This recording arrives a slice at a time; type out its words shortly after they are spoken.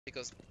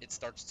because it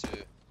starts to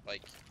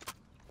like.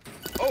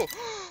 Oh,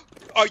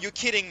 are you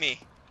kidding me?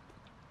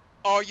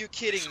 Are you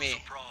kidding me?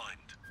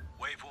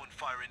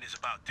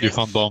 You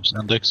found bombs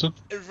and Dexter?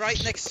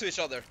 Right next to each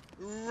other.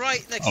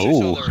 Right next to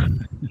each Oh. other.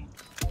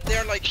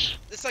 They're like,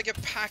 it's like a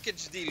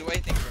package deal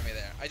waiting for me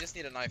there. I just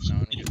need a knife now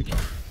and we can go.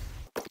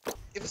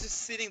 It was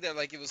just sitting there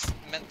like it was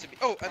meant to be.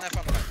 Oh, and I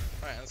found a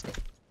knife. Alright, let's go.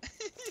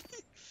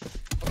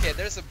 Okay,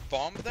 there's a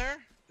bomb there.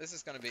 This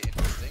is gonna be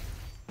interesting.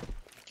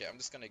 Okay, I'm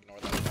just gonna ignore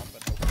that bomb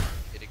and hope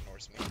it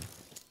ignores me.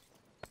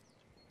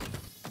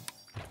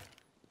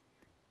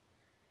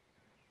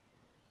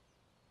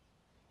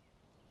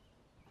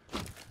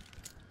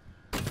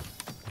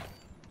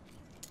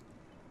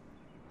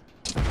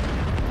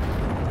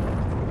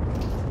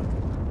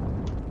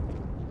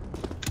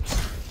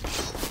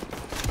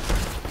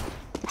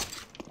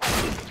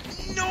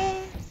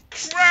 No!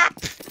 Crap!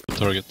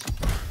 Target.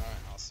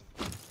 Alright, awesome.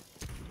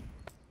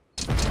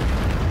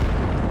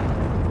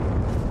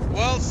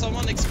 Well,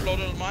 someone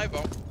exploded on my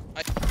bomb.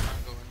 I'm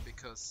going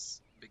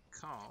because...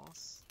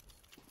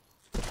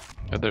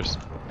 Yeah, there's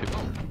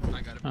people.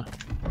 I got it. Huh.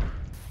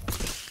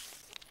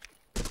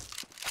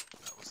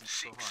 That wasn't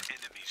so hard.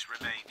 Enemies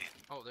remaining.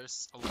 Oh,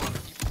 there's a lot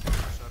of people in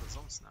shadow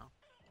zones now.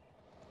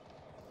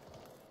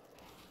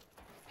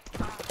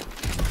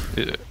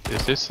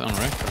 Is this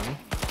unranked or no?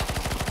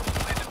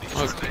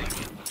 Okay.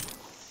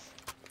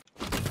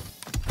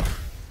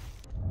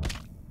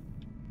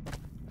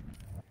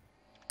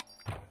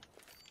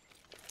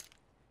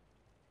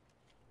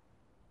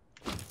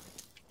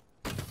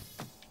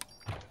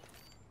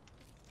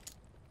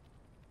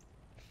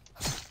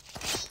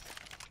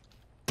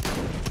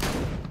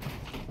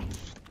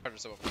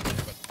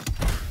 But...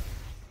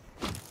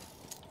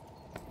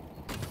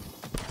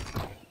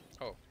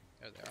 Oh,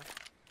 there they are.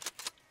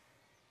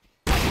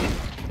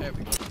 There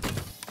we go.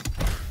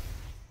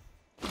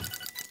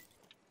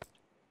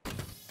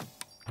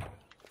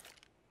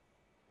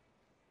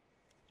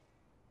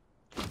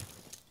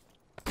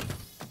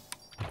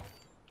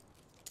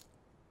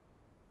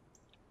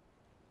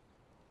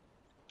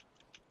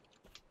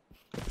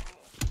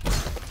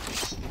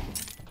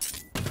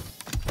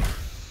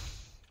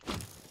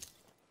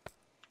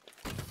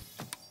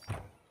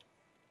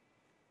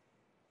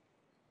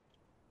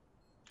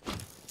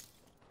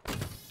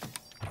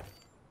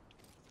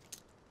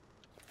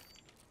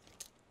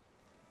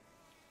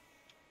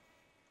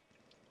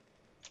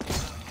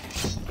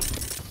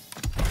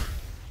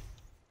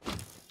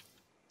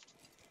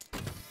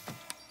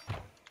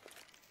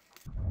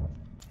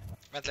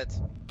 Ventlet.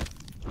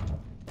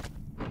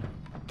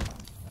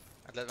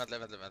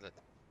 Ventlet.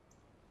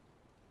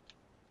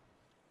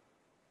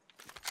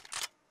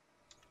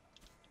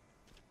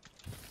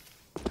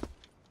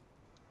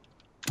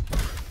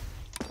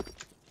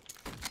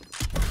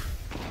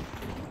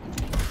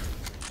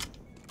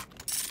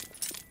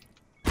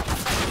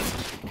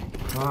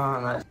 Ah,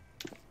 nice.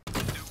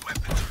 New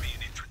weapons are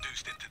being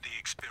introduced into the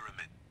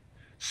experiment.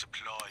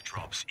 Supply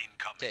drops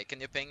incoming. Okay,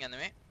 can you ping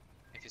enemy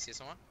if you see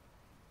someone?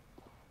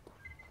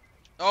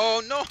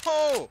 Oh no!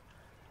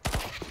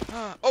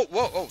 Oh,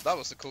 whoa, oh, that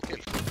was a cool kill.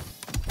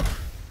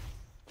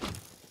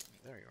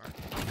 There you are.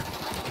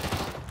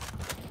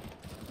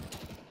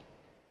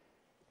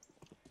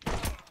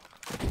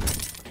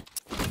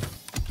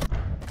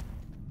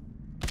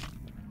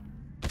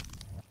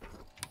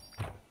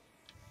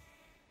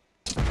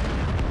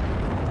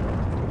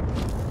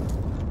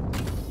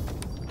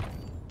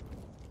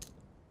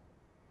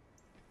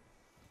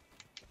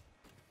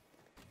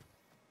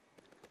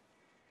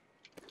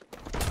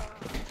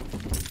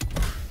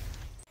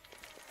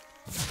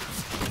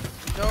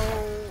 No!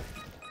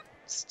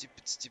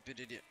 Stupid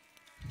idiot.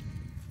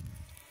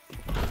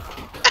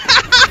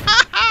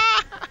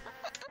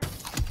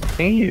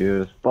 Can you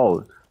use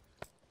both?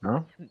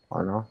 No?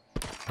 Or no?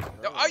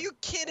 Are you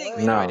kidding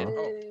me? No. I didn't.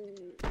 Oh.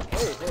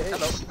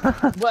 Hello.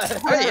 What?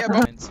 Hey, yeah,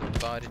 bro.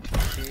 Somebody to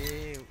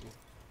kill.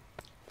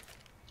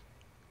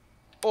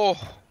 Oh!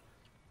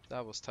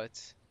 That was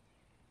tight.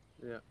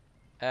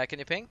 Yeah. Can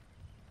you ping?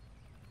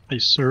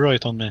 He's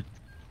right on me.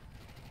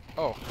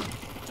 Oh.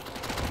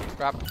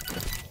 Crap.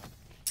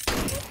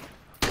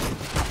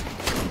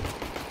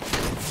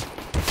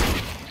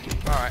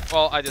 Alright,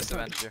 well, I just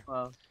avenged you.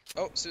 Wow.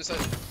 Oh, suicide.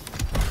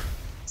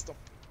 Stop.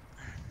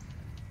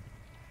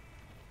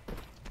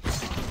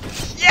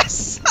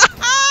 Yes!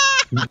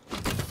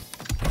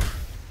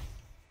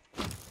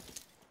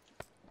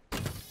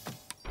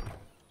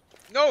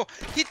 No!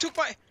 He took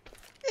my...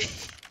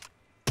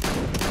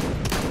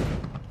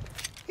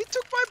 He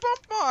took my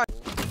bomb mod!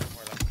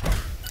 More like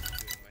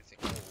doing my thing.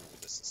 Oh,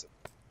 this is a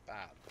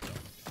bad job.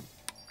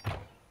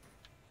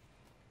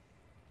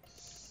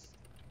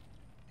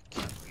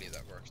 Can't believe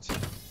that worked.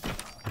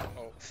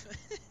 Oh.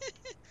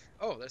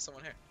 Oh, there's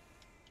someone here.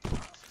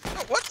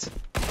 Oh, what?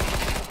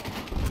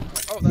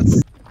 Oh, that's...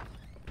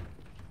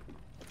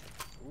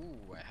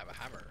 Ooh, I have a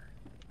hammer.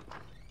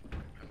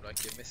 I'm like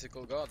a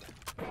mythical god.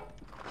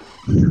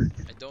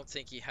 I don't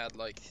think he had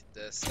like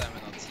the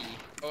stamina T.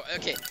 Oh,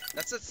 okay,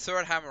 that's the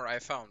third hammer I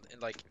found in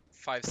like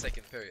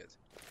 5-second period.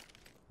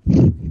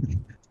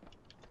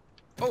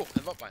 Oh,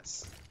 and bot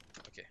mines.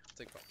 Okay, I'll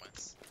take bot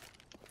mines.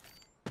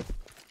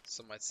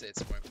 Some might say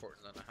it's more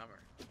important than a hammer.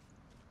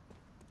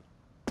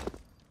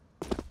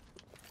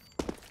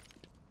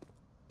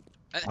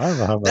 And I have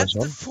a hammer that's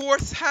as the well.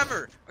 4th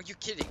hammer! Are you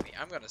kidding me?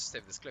 I'm gonna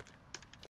save this clip.